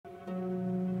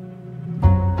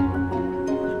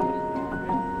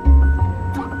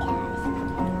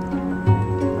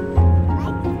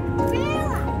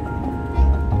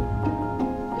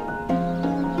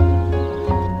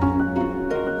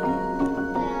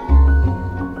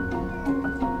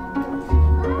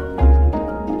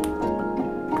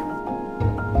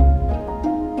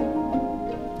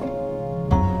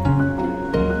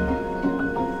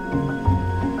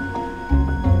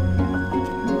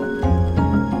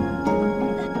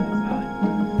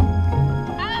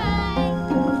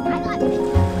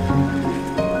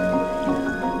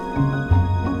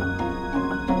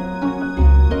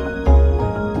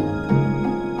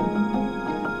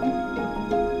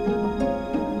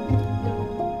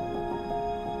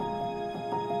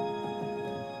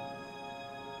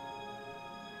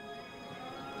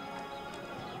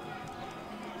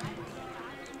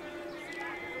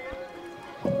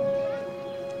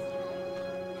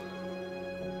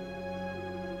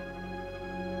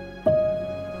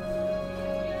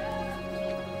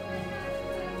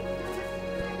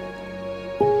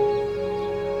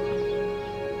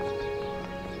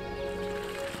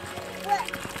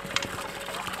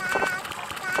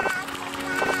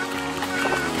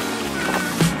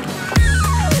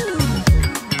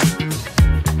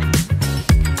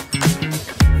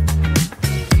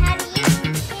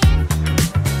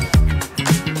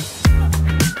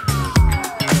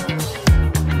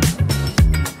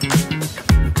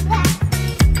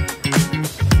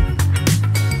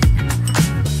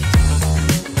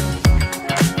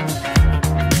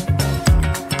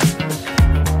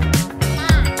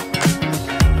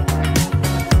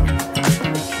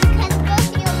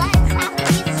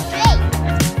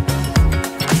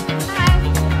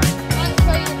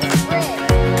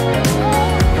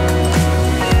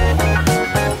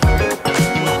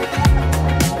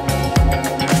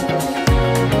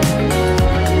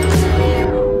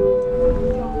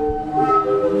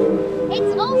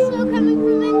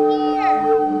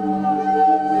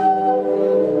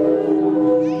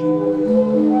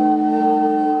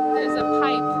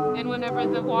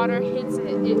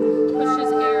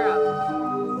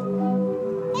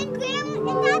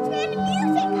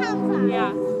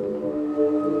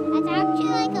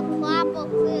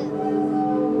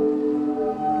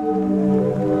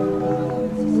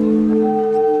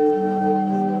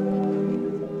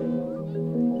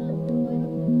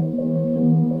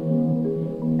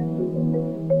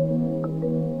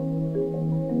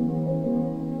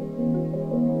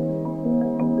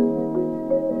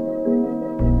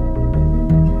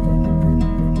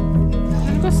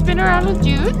to spin around with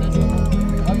Jude?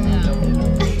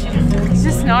 He's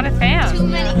just not a fan. Too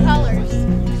many colors.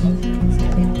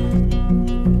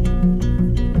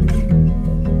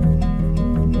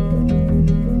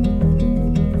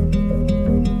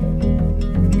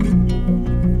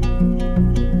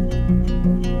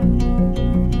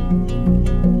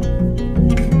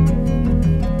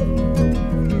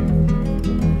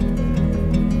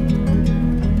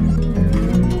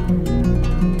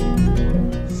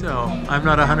 I'm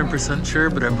not 100% sure,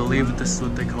 but I believe that this is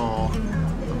what they call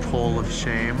the pole of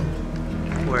shame,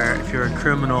 where if you're a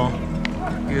criminal,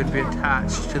 you would be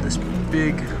attached to this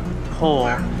big pole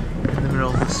in the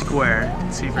middle of the square. You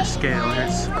can see for scale,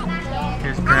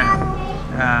 here's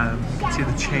Graham. You can see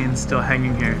the chain still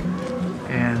hanging here,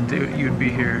 and you'd be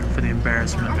here for the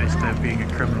embarrassment basically of being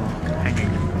a criminal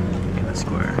hanging in the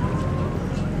square.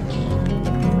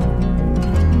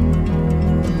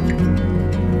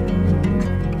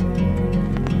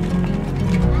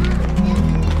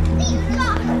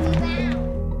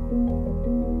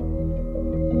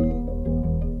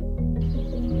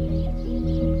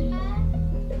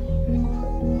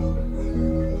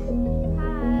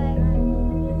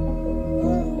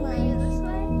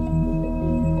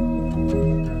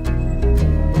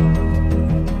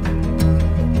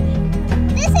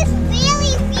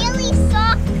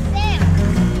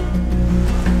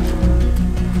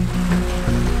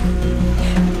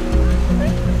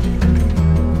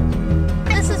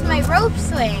 Rope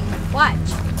swing. Watch.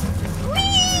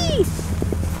 Whee!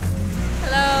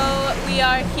 Hello, we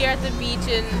are here at the beach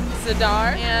in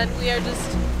Zadar, and we are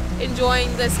just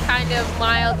enjoying this kind of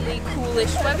mildly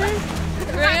coolish weather.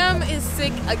 Graham is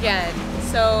sick again,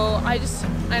 so I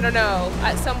don't know.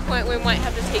 At some point we might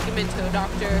have to take him into a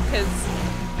doctor because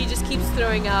he just keeps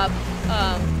throwing up.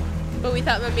 But we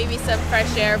thought that maybe some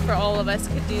fresh air for all of us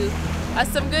could do us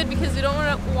some good because we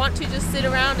don't want to just sit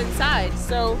around inside.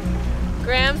 So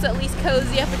Graham's at least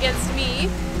cozy up against me,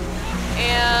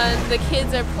 and the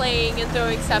kids are playing and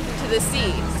throwing stuff into the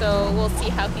sea. So we'll see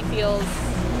how he feels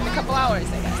in a couple hours,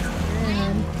 I guess.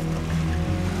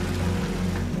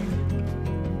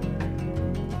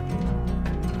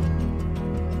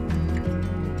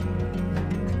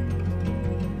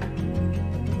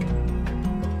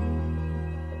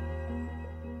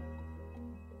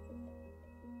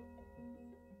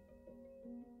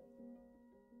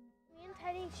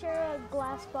 Share a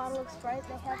glass bottle of Sprite.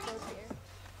 They have those here.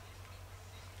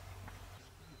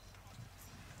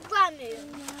 Lemon.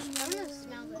 I'm gonna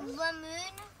smell this.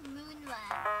 Lemon,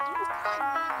 moonlight.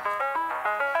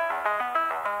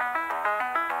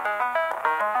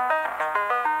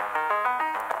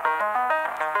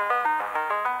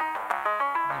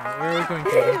 Where are we going,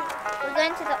 Katie? We're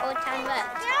going to the Old Town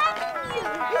West.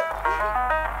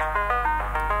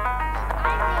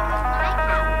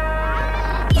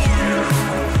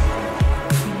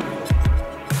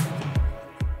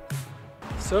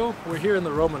 So we're here in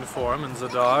the Roman Forum in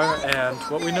Zadar, and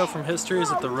what we know from history is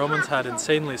that the Romans had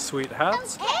insanely sweet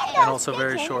hats and also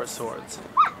very short swords.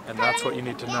 And that's what you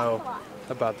need to know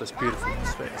about this beautiful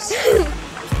space.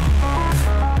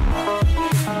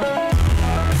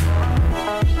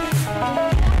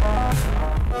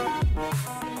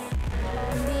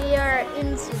 We are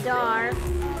in Zadar,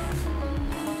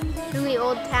 in the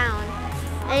old town,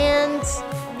 and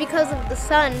because of the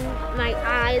sun, my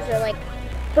eyes are like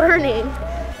burning.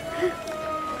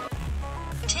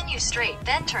 Continue straight,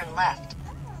 then turn left.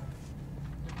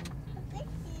 Oh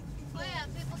yeah,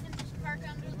 people can just park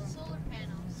under the solar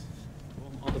panels.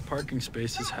 Well, all the parking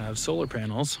spaces have solar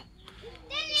panels,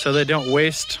 so they don't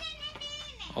waste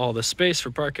all the space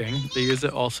for parking. They use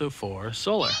it also for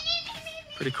solar.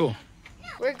 Pretty cool.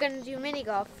 We're gonna do mini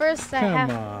golf. First,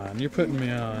 Come on, you're putting me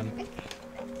on.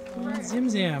 Oh, Zim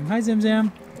Zam. Hi, Zim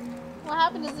Zam. What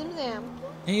happened to Zim Zam?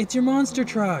 Hey, it's your monster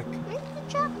truck. Where's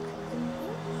the truck?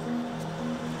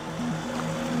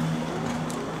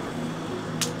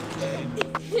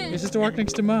 Your sister walked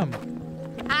next to Mom.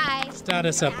 Hi.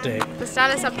 Status update. The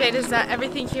status update is that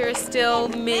everything here is still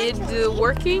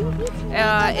mid-working.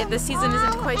 The season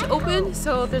isn't quite open,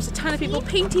 so there's a ton of people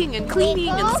painting and cleaning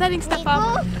and setting stuff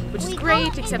up, which is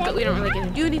great, except that we don't really get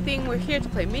to do anything. We're here to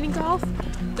play mini golf.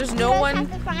 There's no one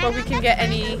where we can get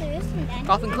any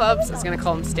golfing clubs. I was going to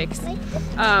call them sticks.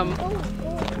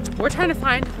 We're trying to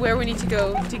find where we need to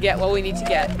go to get what we need to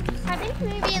get. I think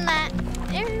maybe in that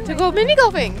area. To go mini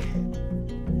golfing.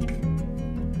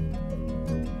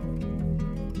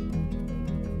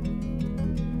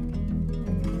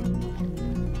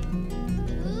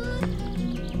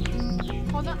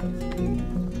 Hold on.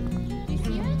 Do you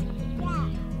see it? Yeah.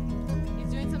 He's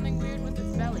doing something weird with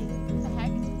his belly. What the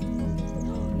heck?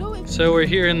 No, it's So we're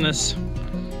here in this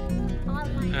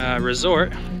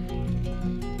resort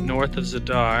north of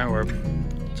Zadar, or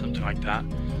something like that.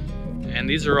 And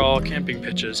these are all camping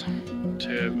pitches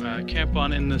to camp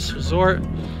on in this resort.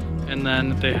 And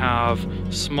then they have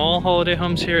small holiday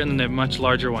homes here, and then they have much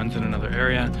larger ones in another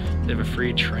area. They have a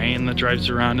free train that drives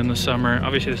around in the summer.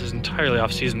 Obviously this is entirely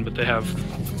off season, but they have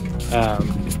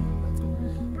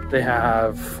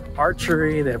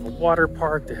archery, they have a water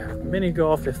park, they have mini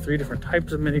golf, they have 3 different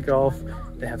types of mini golf,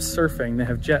 they have surfing, they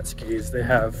have jet skis, they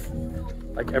have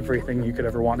like everything you could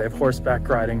ever want. They have horseback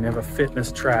riding, they have a fitness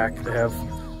track, they have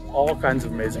all kinds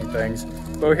of amazing things.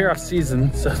 But we're here off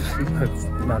season, so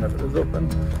none of it is open.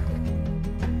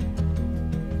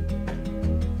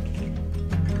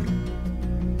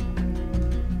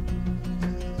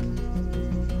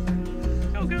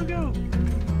 Go, go, go!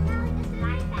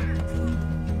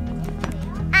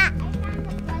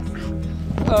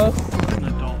 Oh. An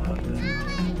adult out there.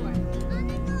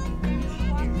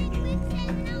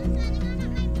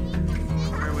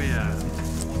 Where are we at?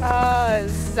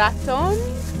 Zaton?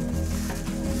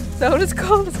 Is that what it's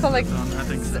called? It's called like I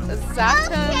think so. Zaton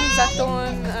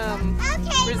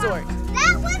Resort.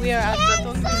 We are at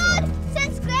Zaton Resort.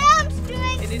 Since Graham's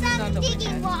doing It is not some open digging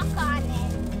yet. walk on it,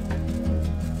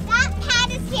 that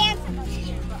pad is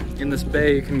canceled. In this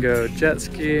bay you can go jet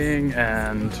skiing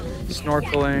and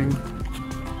snorkeling.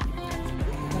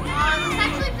 This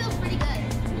actually feels pretty good.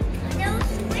 No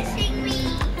squishing me.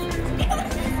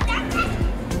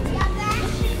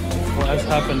 What has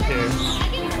happened here?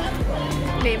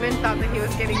 Naaman thought that he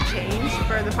was getting changed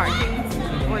for the parking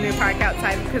when we park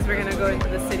outside because we're gonna go into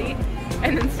the city,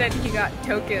 and instead he got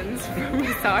tokens from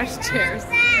massage chairs.